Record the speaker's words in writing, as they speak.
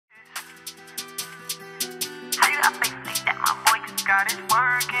God is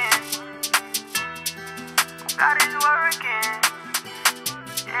working. God is working.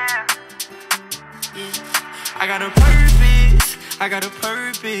 Yeah. I got a purpose, I got a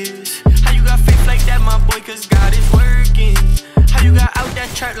purpose. How you got faith like that, my boy, cause God is working. How you got out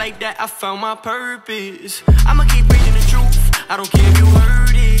that trap like that, I found my purpose. I'ma keep preaching the truth, I don't care if you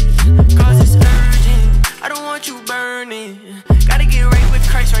heard it, cause it's urgent, I don't want you burning. Gotta get right with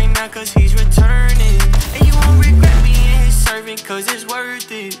Christ right now, cause he's returning. And you won't regret being his servant, cause it's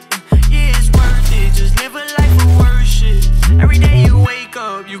worth it. Yeah, it's worth it, just live a life of worship. Every day you wake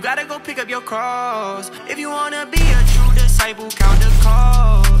up, you gotta go pick up your cross. If you wanna be a true disciple, count the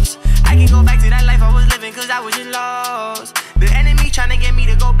cost. I can go back to that life I was living, cause I was just lost. The enemy tryna get me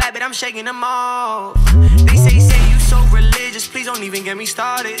to go back, but I'm shaking them off. They say you so religious, please don't even get me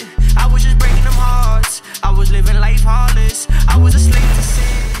started. I was just breaking them hearts, I was living life heartless. I was a slave